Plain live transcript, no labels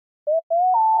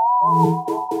I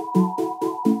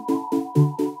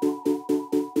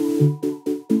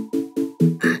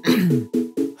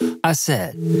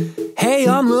said, hey,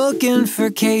 I'm looking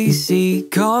for Casey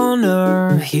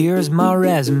Connor. Here's my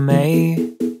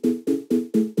resume.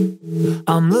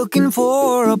 I'm looking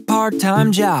for a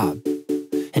part-time job,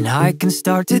 and I can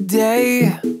start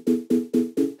today.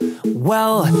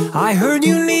 Well, I heard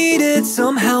you needed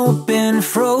some help in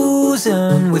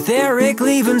Frozen, with Eric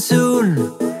leaving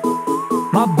soon.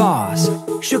 My boss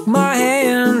shook my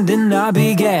hand and I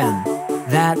began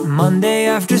that Monday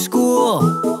after school.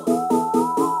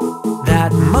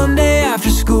 That Monday after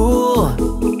school.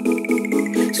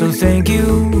 So thank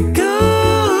you, Golly.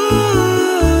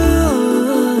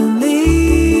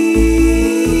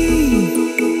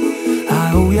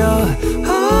 I owe ya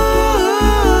Hy-Vee.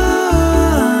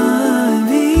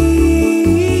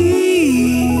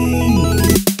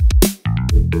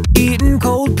 Eating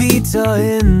cold pizza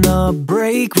in the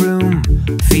break room,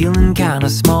 feeling kinda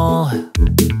small.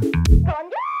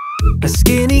 A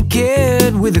skinny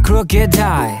kid with a crooked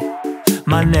tie,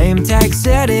 my name tag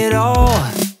said it all.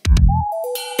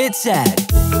 It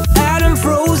said, Adam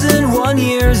Frozen, 1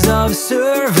 year of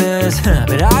service.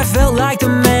 But I felt like the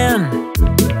man,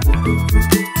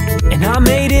 and I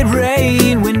made it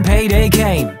rain when payday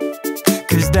came,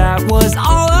 'cause that was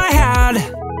all I had.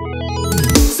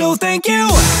 So thank you,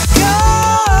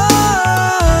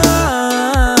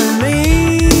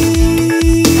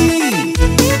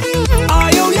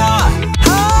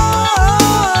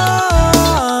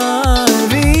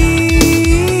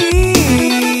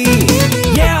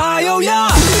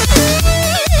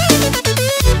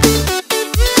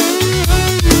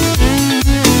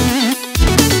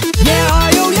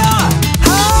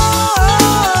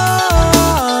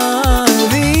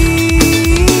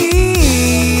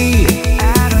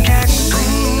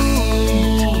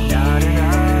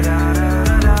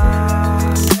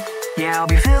 I'll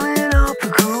be filling up the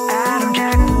crew. Adam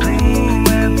Jack,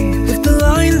 please. If the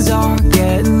lines are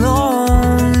getting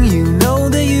long, you know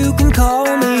that you can call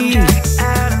me.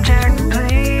 Adam Jack,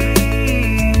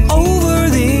 please. Over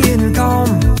the intercom,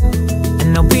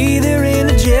 and I'll be there in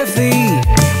a jiffy.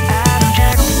 Adam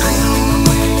Jack,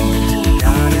 please.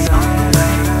 Dot is on the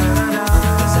way.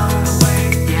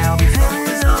 Yeah, I'll be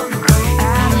filling up the crew.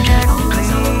 Adam Jack,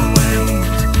 please.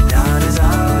 Dot is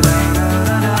on the way.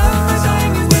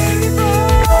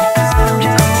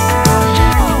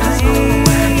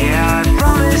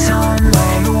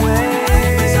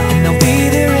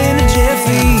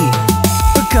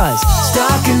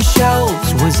 Stocking shelves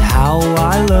was how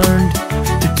I learned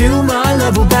to do my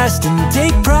level best and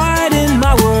take pride in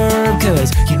my work.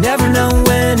 'Cause you never know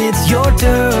when it's your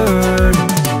turn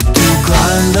to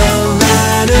climb the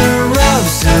ladder of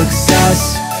success.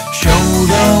 Show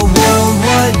the world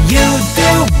what you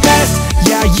do best.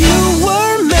 Yeah, you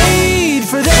were made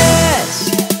for this.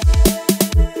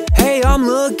 Hey, I'm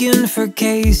looking for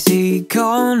Casey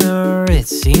Connor. It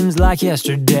seems like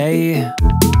yesterday.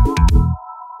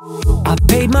 I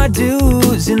paid my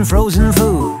dues in frozen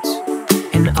foods,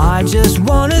 and I just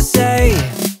wanna say,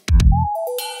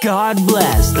 God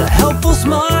bless the helpful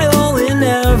smile in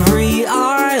every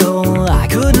aisle. I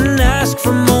couldn't ask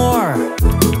for more,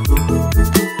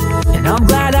 and I'm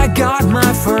glad I got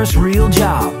my first real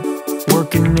job,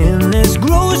 working in this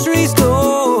grocery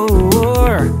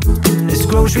store. In this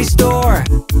grocery store.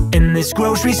 In this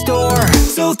grocery store.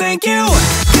 So thank you,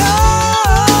 God.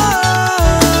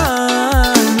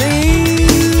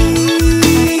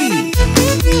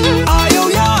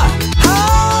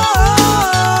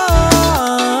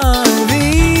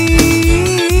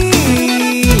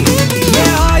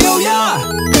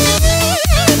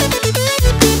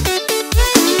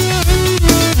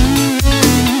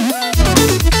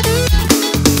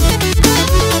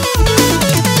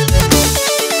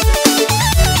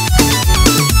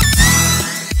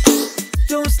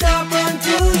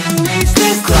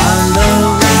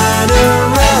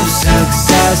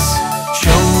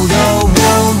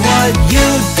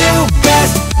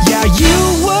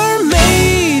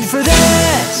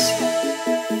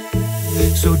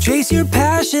 So chase your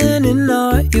passion and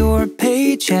not your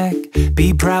paycheck.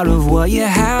 Be proud of what you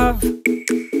have,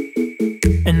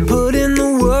 and put in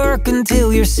the work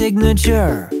until your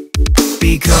signature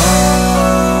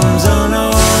becomes an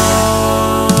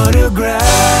autograph.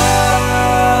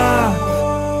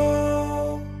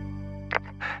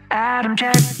 Adam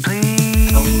Jack, please.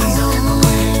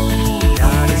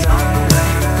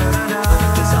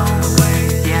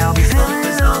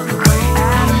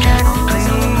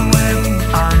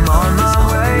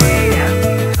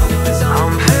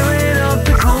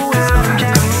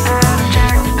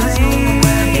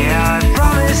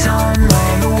 On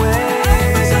the way.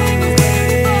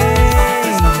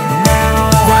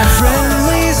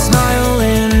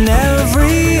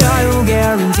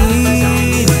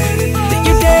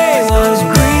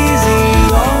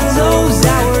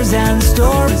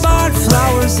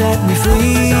 me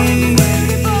free.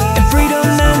 And freedom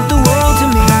meant the world to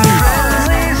me.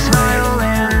 Friendly smile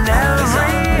and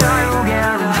every eye will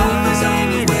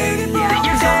guarantee that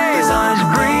your day was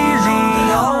breezy.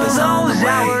 All those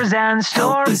hours and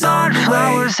store-bought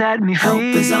flowers set me free.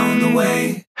 Help is on the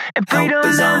way. And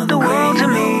freedom meant the world to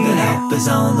me. Help is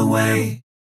on the way.